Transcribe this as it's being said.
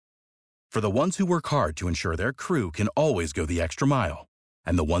For the ones who work hard to ensure their crew can always go the extra mile,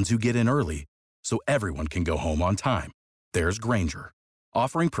 and the ones who get in early so everyone can go home on time, there's Grainger,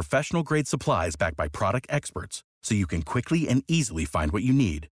 offering professional-grade supplies backed by product experts so you can quickly and easily find what you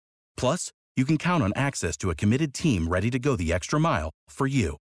need. Plus, you can count on access to a committed team ready to go the extra mile for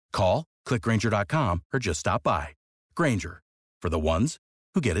you. Call, click Grainger.com, or just stop by. Grainger, for the ones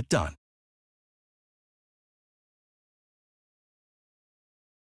who get it done.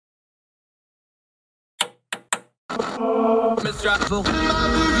 With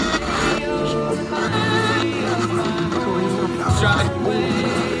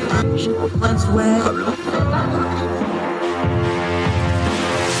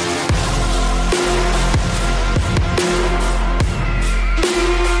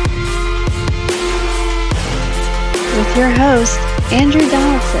your host, Andrew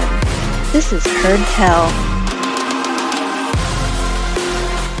Donaldson. This is Heard Tell.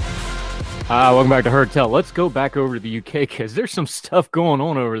 Welcome back to Heard Tell. Let's go back over to the UK because there's some stuff going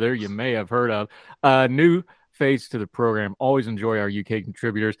on over there you may have heard of. New face to the program. Always enjoy our UK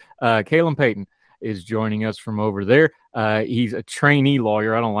contributors. Caleb Payton is joining us from over there. He's a trainee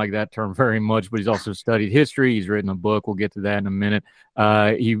lawyer. I don't like that term very much, but he's also studied history. He's written a book. We'll get to that in a minute.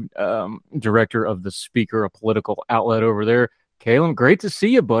 Director of The Speaker, a political outlet over there. Caleb, great to see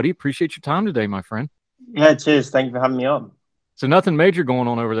you, buddy. Appreciate your time today, my friend. Yeah, cheers. Thank you for having me on. So nothing major going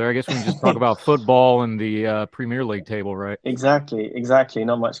on over there. I guess we can just talk about football and the Premier League table, right? Exactly.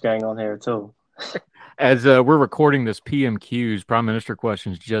 Not much going on here at all. As we're recording this, PMQs, Prime Minister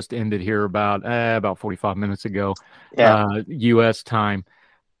questions, just ended here about 45 minutes ago, U.S. time.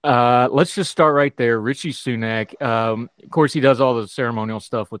 Let's just start right there. Rishi Sunak, of course, he does all the ceremonial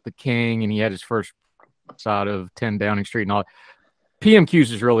stuff with the king, and he had his first side of 10 Downing Street and all that.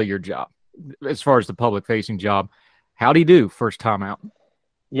 PMQs is really your job as far as the public-facing job. How'd he do first time out?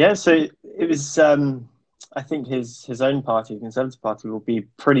 Yeah, so it was, I think his own party, the Conservative Party, will be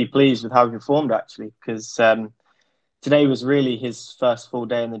pretty pleased with how he performed, actually, because today was really his first full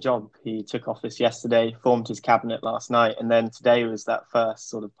day in the job. He took office yesterday, formed his cabinet last night, and then today was that first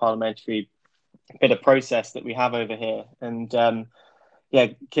sort of parliamentary bit of process that we have over here. And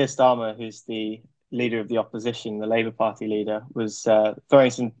Keir Starmer, who's the leader of the opposition, the Labour Party leader, was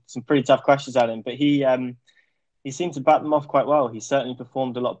throwing some pretty tough questions at him, but he seemed to bat them off quite well. He certainly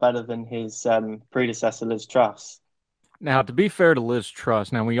performed a lot better than his predecessor, Liz Truss. Now, to be fair to Liz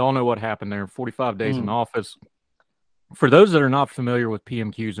Truss, now we all know what happened there. 45 days in office. For those that are not familiar with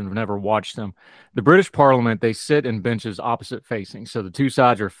PMQs and have never watched them, the British Parliament, they sit in benches opposite facing. So the two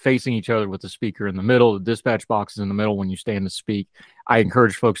sides are facing each other with the speaker in the middle, the dispatch box is in the middle when you stand to speak. I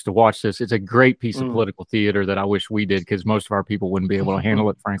encourage folks to watch this. It's a great piece of political theater that I wish we did because most of our people wouldn't be able to handle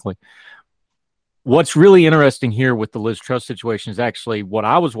it, frankly. What's really interesting here with the Liz Truss situation is actually what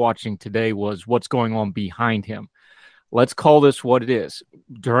I was watching today was what's going on behind him. Let's call this what it is.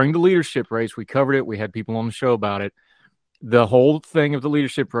 During the leadership race, we covered it. We had people on the show about it. The whole thing of the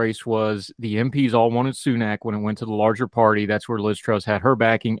leadership race was the MPs all wanted Sunak when it went to the larger party. That's where Liz Truss had her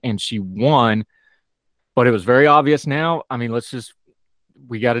backing, and she won. But it was very obvious now. I mean,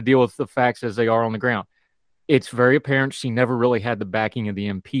 we got to deal with the facts as they are on the ground. It's very apparent she never really had the backing of the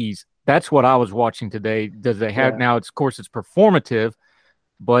MPs. That's what I was watching today. Does they have now? Of course, it's performative,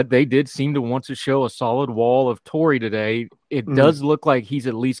 but they did seem to want to show a solid wall of Tory today. It does look like he's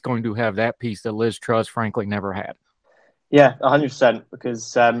at least going to have that piece that Liz Truss, frankly, never had. Yeah, 100%.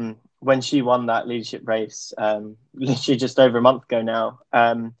 Because when she won that leadership race, literally just over a month ago now,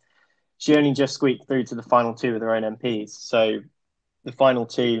 she only just squeaked through to the final two with her own MPs. So the final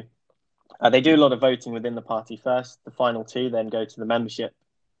two, they do a lot of voting within the party first. The final two then go to the membership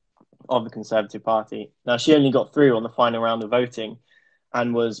of the Conservative Party. Now, she only got through on the final round of voting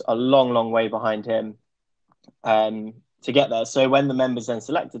and was a long, long way behind him to get there. So when the members then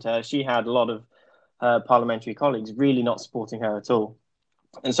selected her, she had a lot of parliamentary colleagues really not supporting her at all.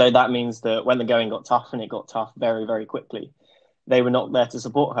 And so that means that when the going got tough, and it got tough very, very quickly, they were not there to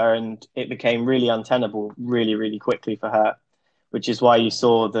support her, and it became really untenable really, really quickly for her, which is why you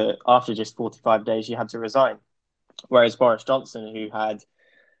saw that after just 45 days, she had to resign. Whereas Boris Johnson, who had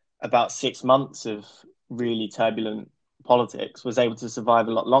about 6 months of really turbulent politics, was able to survive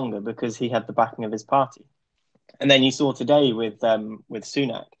a lot longer because he had the backing of his party. And then you saw today with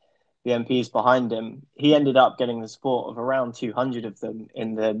Sunak, the MPs behind him, he ended up getting the support of around 200 of them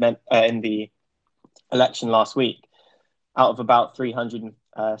in the election last week, out of about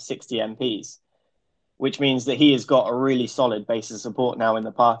 360 MPs, which means that he has got a really solid base of support now in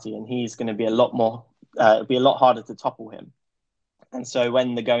the party, and he's going to be a lot harder to topple him. And so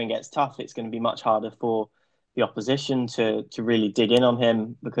when the going gets tough, it's going to be much harder for the opposition to really dig in on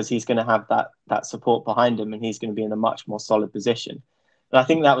him, because he's going to have that support behind him, and he's going to be in a much more solid position. And I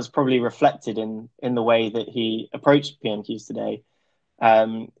think that was probably reflected in the way that he approached PMQs today.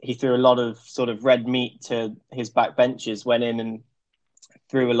 He threw a lot of sort of red meat to his backbenchers, went in and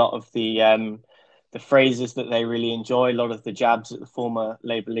threw a lot of the phrases that they really enjoy, a lot of the jabs at the former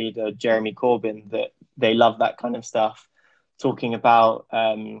Labour leader, Jeremy Corbyn, that they love that kind of stuff, talking about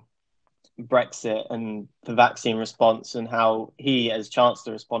Brexit and the vaccine response and how he, as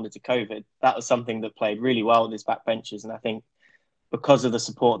Chancellor, responded to COVID. That was something that played really well with his backbenchers. And I think because of the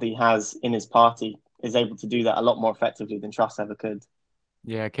support that he has in his party, is able to do that a lot more effectively than Truss ever could.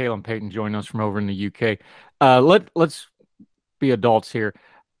 Yeah, Caleb Payton joined us from over in the UK. Let's be adults here.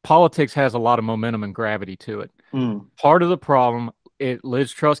 Politics has a lot of momentum and gravity to it. Part of the problem,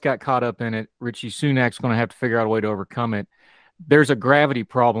 Liz Truss got caught up in it. Richie Sunak's going to have to figure out a way to overcome it. There's a gravity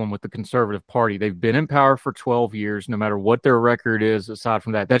problem with the Conservative Party. They've been in power for 12 years, no matter what their record is. Aside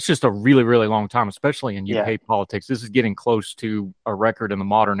from that, that's just a really, really long time, especially in UK politics. This is getting close to a record in the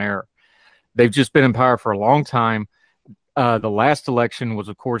modern era. They've just been in power for a long time. The last election was,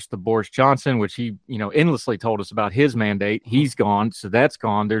 of course, the Boris Johnson, which he, endlessly told us about his mandate. He's gone, so that's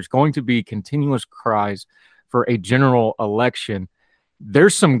gone. There's going to be continuous cries for a general election.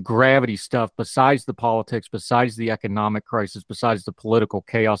 There's some gravity stuff besides the politics, besides the economic crisis, besides the political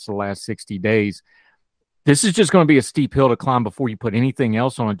chaos of the last 60 days. This is just going to be a steep hill to climb before you put anything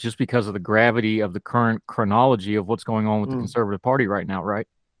else on it, just because of the gravity of the current chronology of what's going on with the Conservative Party right now, right?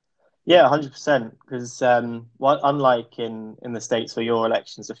 Yeah, 100%. Because unlike in the States where your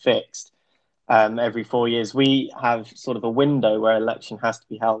elections are fixed every 4 years, we have sort of a window where election has to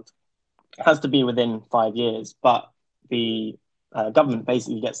be held. It has to be within 5 years, but the government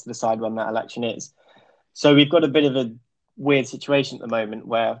basically gets to decide when that election is. So we've got a bit of a weird situation at the moment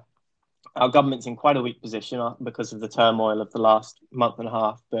where our government's in quite a weak position because of the turmoil of the last month and a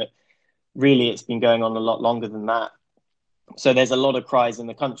half, but really it's been going on a lot longer than that. So there's a lot of cries in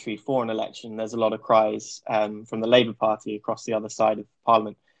the country for an election. There's a lot of cries from the Labour Party across the other side of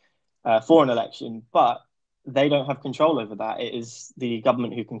Parliament for an election, but they don't have control over that. It is the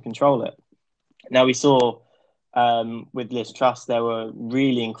government who can control it. Now, we saw with Liz Truss, there were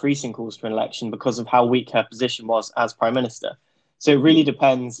really increasing calls for an election because of how weak her position was as Prime Minister. So it really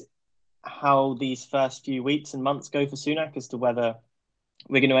depends how these first few weeks and months go for Sunak as to whether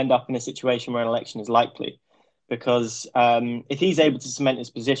we're going to end up in a situation where an election is likely. Because if he's able to cement his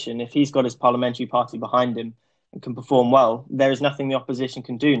position, if he's got his parliamentary party behind him and can perform well, there is nothing the opposition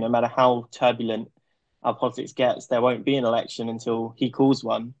can do. No matter how turbulent our politics gets, there won't be an election until he calls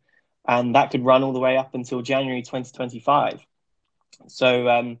one. And that could run all the way up until January 2025.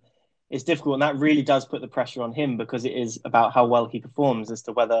 So it's difficult. And that really does put the pressure on him, because it is about how well he performs as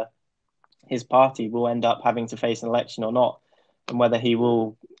to whether his party will end up having to face an election or not, and whether he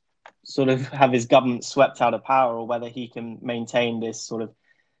will sort of have his government swept out of power, or whether he can maintain this sort of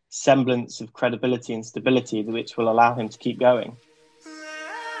semblance of credibility and stability which will allow him to keep going.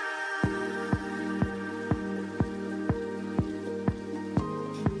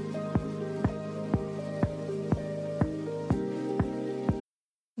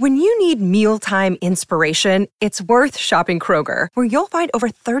 When you need mealtime inspiration, it's worth shopping Kroger, where you'll find over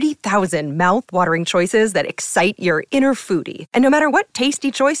 30,000 mouth-watering choices that excite your inner foodie. And no matter what tasty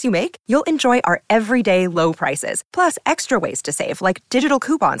choice you make, you'll enjoy our everyday low prices, plus extra ways to save, like digital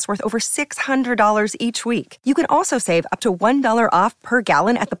coupons worth over $600 each week. You can also save up to $1 off per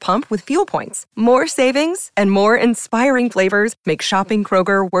gallon at the pump with fuel points. More savings and more inspiring flavors make shopping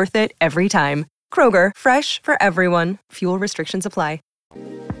Kroger worth it every time. Kroger, fresh for everyone. Fuel restrictions apply.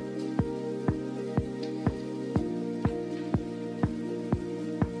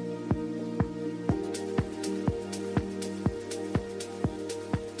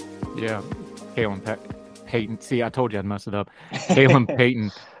 Yeah, Caleb Payton. See, I told you I'd mess it up. Caleb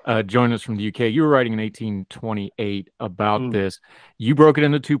Payton joined us from the UK. You were writing in 1828 about this. You broke it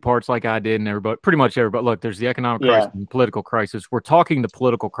into two parts like I did, and everybody, pretty much everybody. Look, there's the economic crisis and political crisis. We're talking the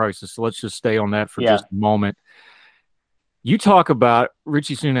political crisis, so let's just stay on that for just a moment. You talk about,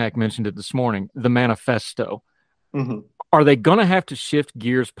 Richie Sunak mentioned it this morning, the manifesto. Are they going to have to shift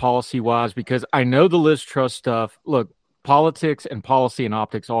gears policy-wise? Because I know the Liz Truss stuff, look, politics and policy and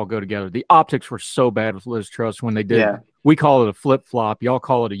optics all go together. The optics were so bad with Liz Truss when they did. We call it a flip-flop. Y'all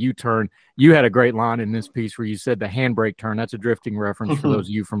call it a U-turn. You had a great line in this piece where you said the handbrake turn. That's a drifting reference for those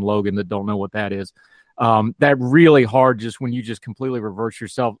of you from Logan that don't know what that is. That really hard, just when you just completely reverse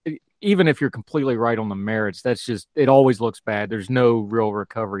yourself. Even if you're completely right on the merits, that's just, it always looks bad. There's no real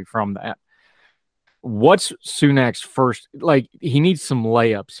recovery from that. What's Sunak's first? Like, he needs some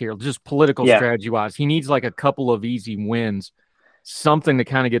layups here, just political strategy wise. He needs like a couple of easy wins, something to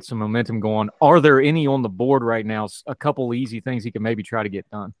kind of get some momentum going. Are there any on the board right now? A couple easy things he can maybe try to get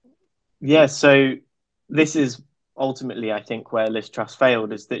done. Yeah. So this is ultimately, I think, where Liz Truss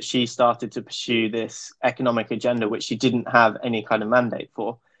failed, is that she started to pursue this economic agenda, which she didn't have any kind of mandate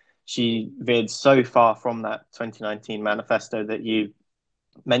for. She veered so far from that 2019 manifesto that you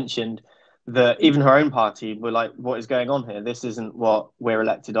mentioned that even her own party were like, what is going on here? This isn't what we're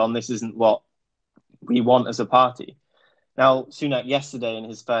elected on. This isn't what we want as a party. Now, Sunak yesterday in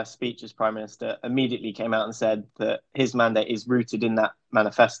his first speech as Prime Minister immediately came out and said that his mandate is rooted in that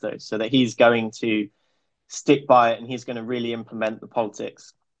manifesto, so that he's going to stick by it and he's going to really implement the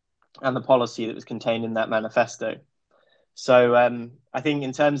politics and the policy that was contained in that manifesto. So I think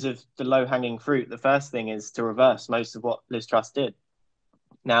in terms of the low-hanging fruit, the first thing is to reverse most of what Liz Truss did.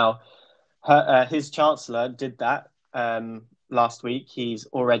 Now, his Chancellor did that last week. He's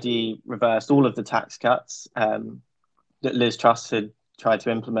already reversed all of the tax cuts that Liz Truss had tried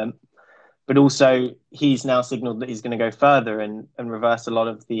to implement. But also, he's now signalled that he's going to go further and reverse a lot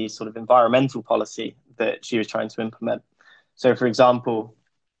of the sort of environmental policy that she was trying to implement. So, for example,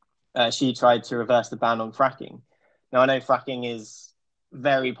 she tried to reverse the ban on fracking. Now, I know fracking is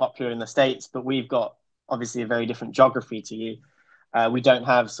very popular in the States, but we've got obviously a very different geography to you. We don't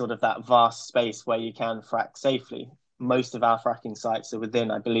have sort of that vast space where you can frack safely. Most of our fracking sites are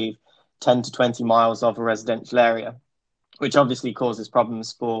within, I believe, 10 to 20 miles of a residential area, which obviously causes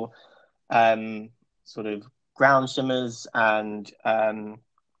problems for sort of ground shimmers and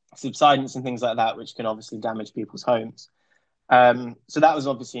subsidence and things like that, which can obviously damage people's homes. So that was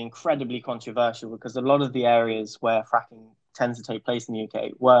obviously incredibly controversial because a lot of the areas where fracking tends to take place in the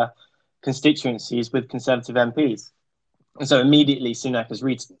UK were constituencies with Conservative MPs. And so immediately Sunak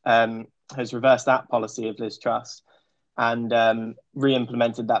has reversed that policy of Liz Truss and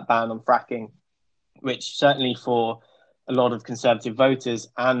re-implemented that ban on fracking, which certainly for a lot of Conservative voters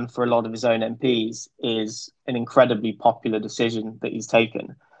and for a lot of his own MPs is an incredibly popular decision that he's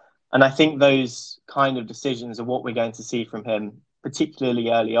taken. And I think those kind of decisions are what we're going to see from him, particularly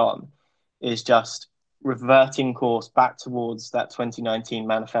early on, is just reverting course back towards that 2019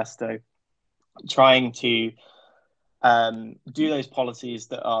 manifesto, trying to do those policies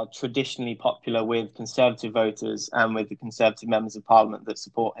that are traditionally popular with Conservative voters and with the Conservative members of Parliament that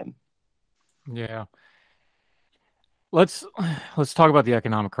support him. Yeah. Let's talk about the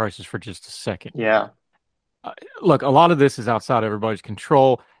economic crisis for just a second. Yeah. Look, a lot of this is outside everybody's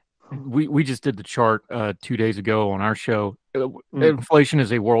control. We just did the chart 2 days ago on our show. Inflation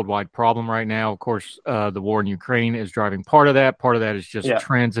is a worldwide problem right now. Of course, the war in Ukraine is driving part of that. Part of that is just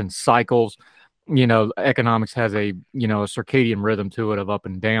trends and cycles. You know, economics has a circadian rhythm to it of up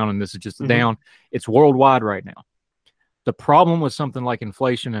and down, and this is just a down. It's worldwide right now. The problem with something like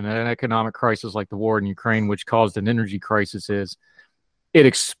inflation and an economic crisis like the war in Ukraine, which caused an energy crisis, is it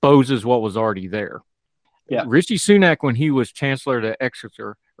exposes what was already there. Yeah. Rishi Sunak, when he was Chancellor to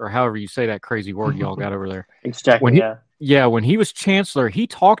Exeter, or however you say that crazy word y'all got over there. Exchequer, when he was Chancellor, he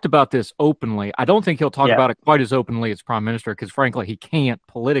talked about this openly. I don't think he'll talk about it quite as openly as Prime Minister because, frankly, he can't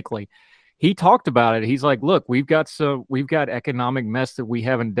politically. He talked about it. He's like, look, we've got economic mess that we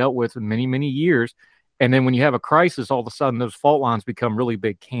haven't dealt with in many, many years. And then when you have a crisis, all of a sudden those fault lines become really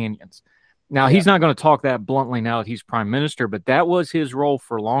big canyons. Now, he's not going to talk that bluntly now that he's Prime Minister, but that was his role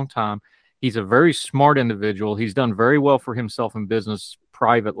for a long time. He's a very smart individual. He's done very well for himself in business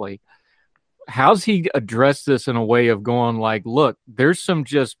privately. How's he addressed this in a way of going like, look, there's some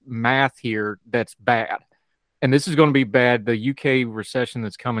just math here that's bad. And this is going to be bad. The UK recession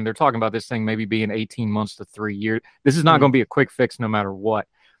that's coming, they're talking about this thing maybe being 18 months to 3 years. This is not going to be a quick fix no matter what.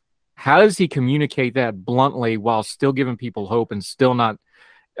 How does he communicate that bluntly while still giving people hope and still not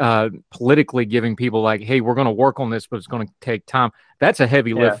politically giving people like, hey, we're going to work on this, but it's going to take time? That's a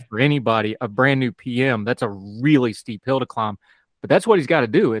heavy lift for anybody. A brand new PM, that's a really steep hill to climb. But that's what he's got to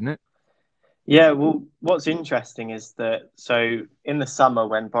do, isn't it? Yeah, well, what's interesting is that, so in the summer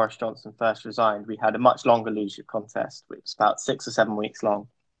when Boris Johnson first resigned, we had a much longer leadership contest, which was about 6 or 7 weeks long.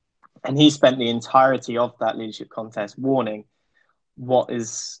 And he spent the entirety of that leadership contest warning what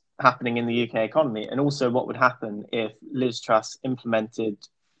is happening in the UK economy and also what would happen if Liz Truss implemented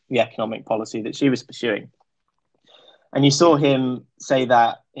the economic policy that she was pursuing. And you saw him say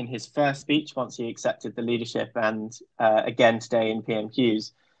that in his first speech once he accepted the leadership and again today in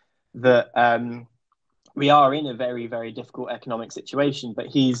PMQs, that we are in a very, very difficult economic situation, but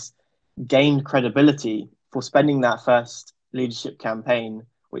he's gained credibility for spending that first leadership campaign,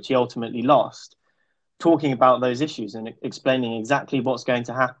 which he ultimately lost, talking about those issues and explaining exactly what's going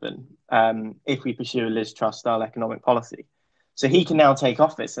to happen if we pursue a Liz Truss style economic policy. So he can now take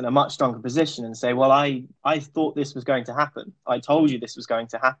office in a much stronger position and say, well, I thought this was going to happen. I told you this was going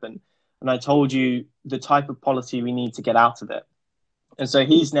to happen. And I told you the type of policy we need to get out of it. And so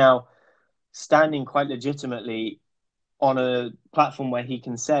he's now standing quite legitimately on a platform where he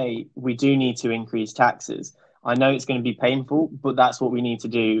can say, we do need to increase taxes. I know it's going to be painful, but that's what we need to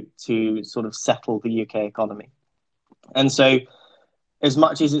do to sort of settle the UK economy. And so as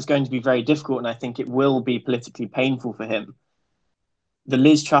much as it's going to be very difficult, and I think it will be politically painful for him, the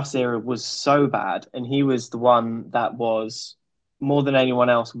Liz Truss era was so bad, and he was the one that was, more than anyone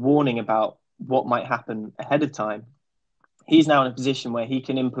else, warning about what might happen ahead of time. He's now in a position where he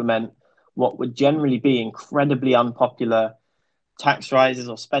can implement what would generally be incredibly unpopular tax rises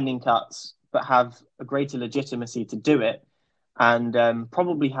or spending cuts, but have a greater legitimacy to do it, and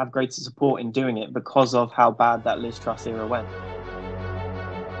probably have greater support in doing it because of how bad that Liz Truss era went.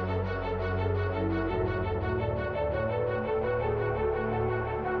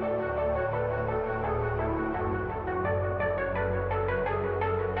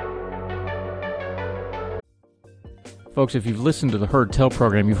 Folks, if you've listened to the Heard Tell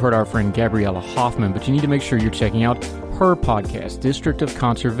program, you've heard our friend Gabriella Hoffman, but you need to make sure you're checking out her podcast, District of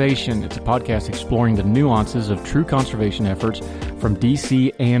Conservation. It's a podcast exploring the nuances of true conservation efforts from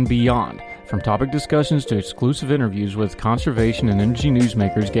DC and beyond. From topic discussions to exclusive interviews with conservation and energy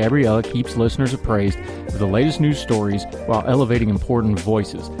newsmakers, Gabriella keeps listeners appraised of the latest news stories while elevating important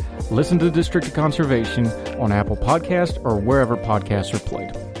voices. Listen to District of Conservation on Apple Podcasts or wherever podcasts are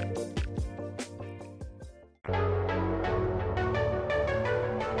played.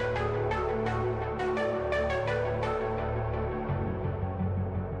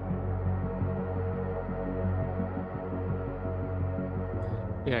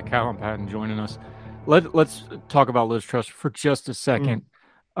 Yeah, Callum Patton joining us. Let's talk about Liz Truss for just a second.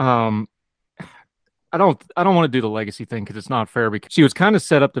 I don't want to do the legacy thing because it's not fair, because she was kind of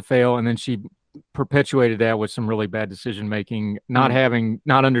set up to fail, and then she perpetuated that with some really bad decision making, not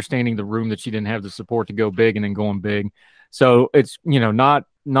understanding the room that she didn't have the support to go big and then going big. So it's, not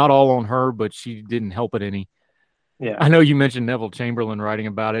all on her, but she didn't help it any. Yeah, I know you mentioned Neville Chamberlain writing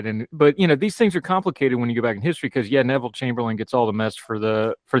about it, but these things are complicated when you go back in history, because Neville Chamberlain gets all the mess for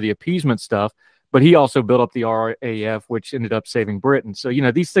the appeasement stuff, but he also built up the RAF, which ended up saving Britain. So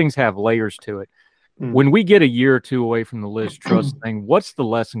these things have layers to it. When we get a year or two away from the Liz Truss thing, what's the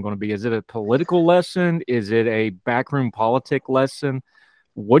lesson going to be? Is it a political lesson? Is it a backroom politic lesson?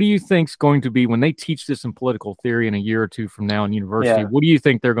 What do you think is going to be, when they teach this in political theory in a year or two from now in university, what do you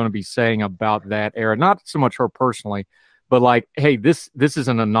think they're going to be saying about that era? Not so much her personally, but like, hey, this is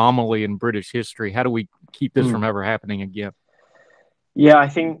an anomaly in British history. How do we keep this from ever happening again? Yeah, I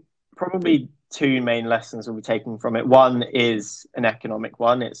think probably two main lessons we'll be taking from it. One is an economic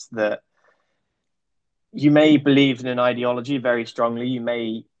one. It's that you may believe in an ideology very strongly. You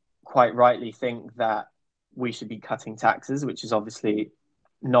may quite rightly think that we should be cutting taxes, which is obviously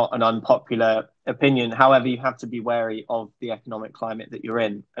not an unpopular opinion. However, you have to be wary of the economic climate that you're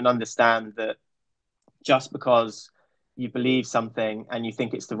in, and understand that just because you believe something and you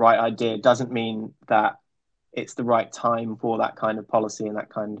think it's the right idea doesn't mean that it's the right time for that kind of policy and that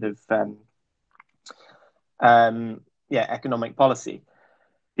kind of economic policy.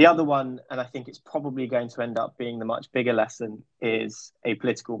 The other one, and I think it's probably going to end up being the much bigger lesson, is a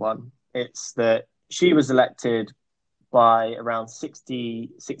political one. It's that she was elected by around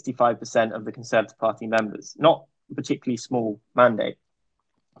 65% of the Conservative Party members, not a particularly small mandate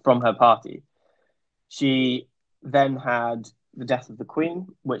from her party. She then had the death of the Queen,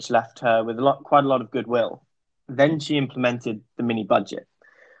 which left her with quite a lot of goodwill. Then she implemented the mini budget,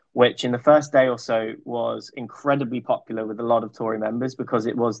 which in the first day or so was incredibly popular with a lot of Tory members, because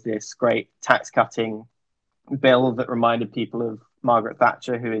it was this great tax cutting bill that reminded people of Margaret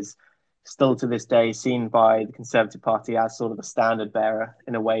Thatcher, who is still to this day seen by the Conservative Party as sort of a standard bearer,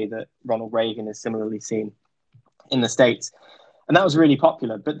 in a way that Ronald Reagan is similarly seen in the States. And that was really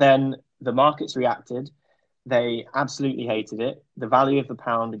popular. But then the markets reacted. They absolutely hated it. The value of the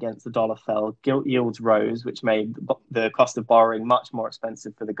pound against the dollar fell. Gilt yields rose, which made the cost of borrowing much more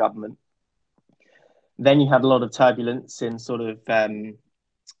expensive for the government. Then you had a lot of turbulence in sort of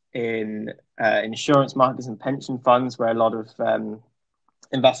insurance markets and pension funds, where a lot of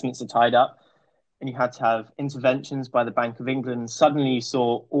investments are tied up, and you had to have interventions by the Bank of England. Suddenly you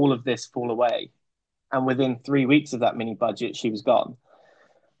saw all of this fall away, and within 3 weeks of that mini budget, she was gone.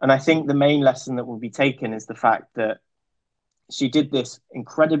 And I think the main lesson that will be taken is the fact that she did this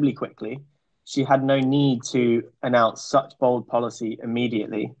incredibly quickly. She had no need to announce such bold policy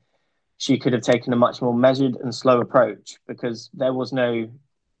immediately. she could have taken a much more measured and slow approach because there was no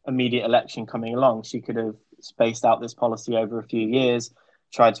immediate election coming along. She could have spaced out this policy over a few years,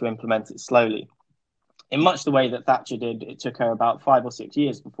 tried to implement it slowly. In much the way that Thatcher did, it took her about 5 or 6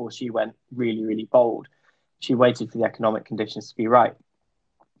 years before she went really, really bold. She waited for the economic conditions to be right.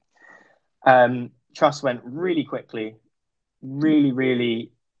 Truss went really quickly, really,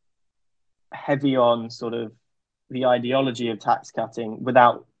 really heavy on sort of the ideology of tax cutting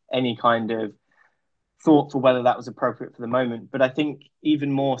without any kind of thought for whether that was appropriate for the moment. But I think even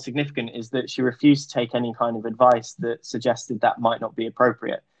more significant is that she refused to take any kind of advice that suggested that might not be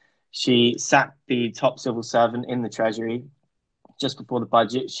appropriate. She sacked the top civil servant in the Treasury just before the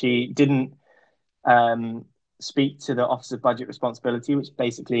budget. She didn't speak to the Office of Budget Responsibility, which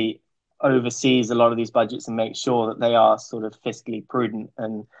basically oversees a lot of these budgets and makes sure that they are sort of fiscally prudent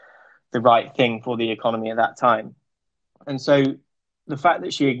and the right thing for the economy at that time. And so the fact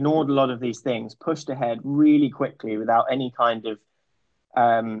that she ignored a lot of these things, pushed ahead really quickly without any kind of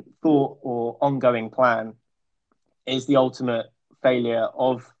thought or ongoing plan, is the ultimate failure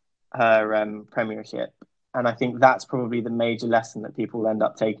of her premiership. And I think that's probably the major lesson that people end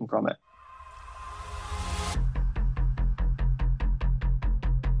up taking from it.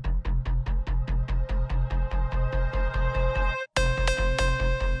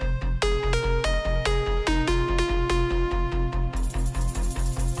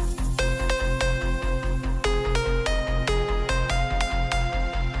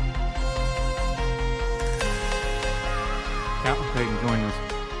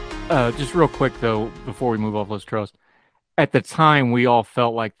 Just real quick, though, before we move off Liz Truss, at the time, we all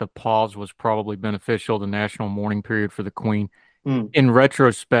felt like the pause was probably beneficial, the national mourning period for the Queen. In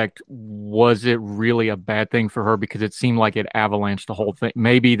retrospect, was it really a bad thing for her? Because it seemed like it avalanched the whole thing.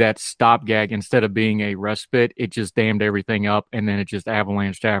 Maybe that stopgag, instead of being a respite, it just dammed everything up, and then it just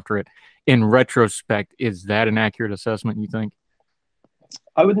avalanched after it. In retrospect, is that an accurate assessment, you think?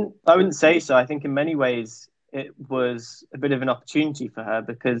 I wouldn't say so. I think in many ways it was a bit of an opportunity for her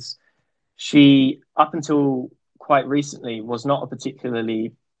because she, up until quite recently, was not a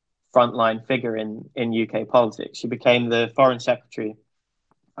particularly frontline figure in UK politics. She became the Foreign Secretary,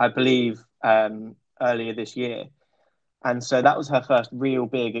 I believe, earlier this year. And so that was her first real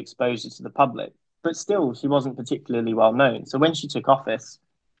big exposure to the public. But still, she wasn't particularly well known. So when she took office,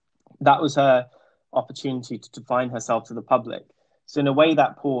 that was her opportunity to define herself to the public. So in a way,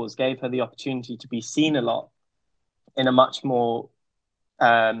 that pause gave her the opportunity to be seen a lot in a much more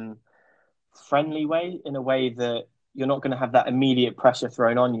friendly way, in a way that you're not going to have that immediate pressure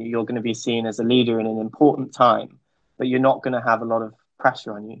thrown on you. You're going to be seen as a leader in an important time, but you're not going to have a lot of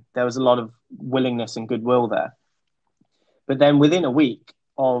pressure on you. There was a lot of willingness and goodwill there. But then within a week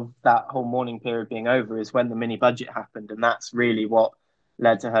of that whole mourning period being over is when the mini budget happened. And that's really what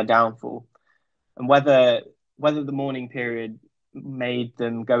led to her downfall. And whether the mourning period made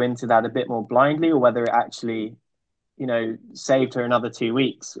them go into that a bit more blindly or whether it actually, saved her another 2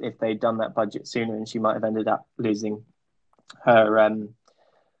 weeks if they'd done that budget sooner, and she might have ended up losing her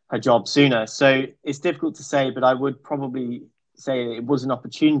job sooner. So it's difficult to say, but I would probably say it was an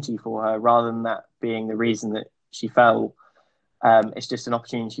opportunity for her rather than that being the reason that she fell. It's just an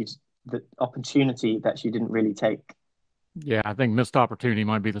opportunity that she didn't really take. Yeah, I think missed opportunity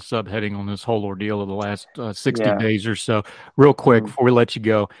might be the subheading on this whole ordeal of the last 60 days or so. Real quick, before we let you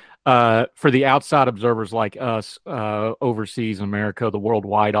go, for the outside observers like us, overseas in America, the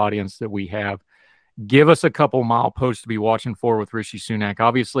worldwide audience that we have, give us a couple mileposts to be watching for with Rishi Sunak.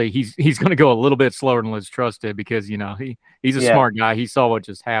 Obviously, he's going to go a little bit slower than Liz Truss did because, he's a smart guy. He saw what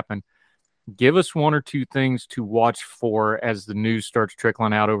just happened. Give us one or two things to watch for as the news starts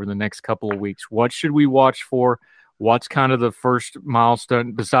trickling out over the next couple of weeks. What should we watch for? What's kind of the first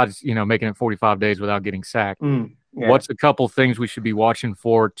milestone besides, making it 45 days without getting sacked? What's a couple things we should be watching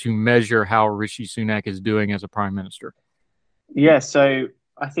for to measure how Rishi Sunak is doing as a prime minister? Yeah, so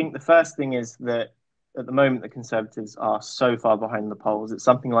I think the first thing is that at the moment, the Conservatives are so far behind the polls. It's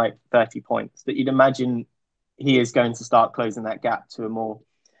something like 30 points that you'd imagine he is going to start closing that gap to a more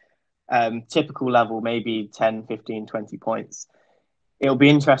typical level, maybe 10, 15, 20 points. It'll be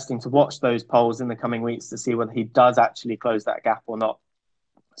interesting to watch those polls in the coming weeks to see whether he does actually close that gap or not.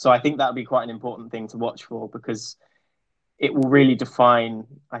 So I think that'll be quite an important thing to watch for because it will really define,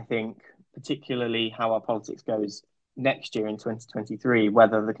 I think, particularly how our politics goes next year in 2023,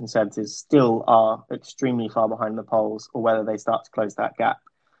 whether the Conservatives still are extremely far behind the polls or whether they start to close that gap.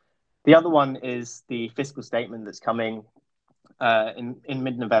 The other one is the fiscal statement that's coming in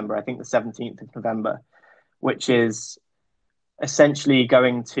mid-November, I think the 17th of November, which is essentially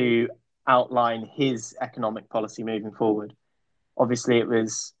going to outline his economic policy moving forward. Obviously, it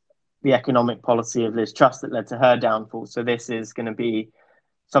was the economic policy of Liz Truss that led to her downfall. So this is going to be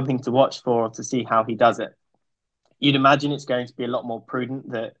something to watch for, to see how he does it. You'd imagine it's going to be a lot more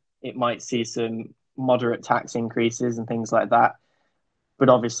prudent, that it might see some moderate tax increases and things like that. But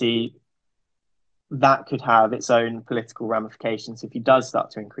obviously, that could have its own political ramifications if he does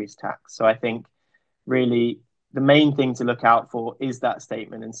start to increase tax. So I think really the main thing to look out for is that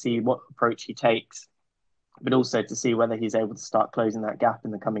statement and see what approach he takes, but also to see whether he's able to start closing that gap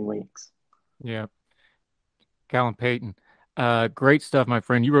in the coming weeks. Yeah. Callum Payton, great stuff, my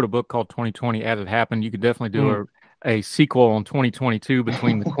friend. You wrote a book called 2020 As It Happened. You could definitely do a sequel on 2022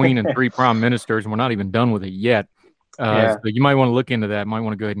 between the Queen and 3 prime ministers, and we're not even done with it yet. So you might want to look into that. Might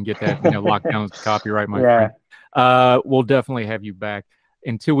want to go ahead and get that locked down as copyright, my friend. We'll definitely have you back.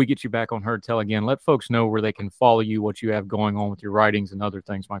 Until we get you back on Heard Tell again, let folks know where they can follow you, what you have going on with your writings and other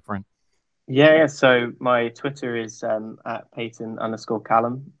things, my friend. Yeah. So my Twitter is at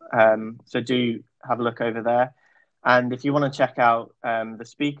Payton_Callum. So do have a look over there. And if you want to check out The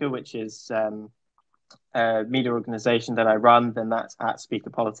Speaker, which is a media organization that I run, then that's at Speaker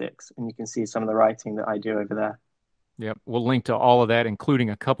Politics. And you can see some of the writing that I do over there. Yep. We'll link to all of that, including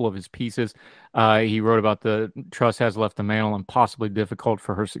a couple of his pieces. He wrote about the Truss has left the mantle and possibly difficult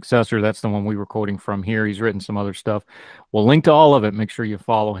for her successor. That's the one we were quoting from here. He's written some other stuff. We'll link to all of it. Make sure you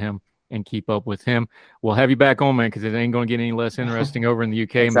follow him and keep up with him. We'll have you back on, man, because it ain't going to get any less interesting over in the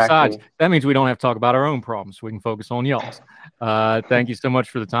UK. And besides, that means we don't have to talk about our own problems. So we can focus on y'all's. Thank you so much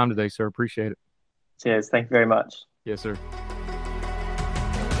for the time today, sir. Appreciate it. Cheers. Thank you very much. Yes, sir.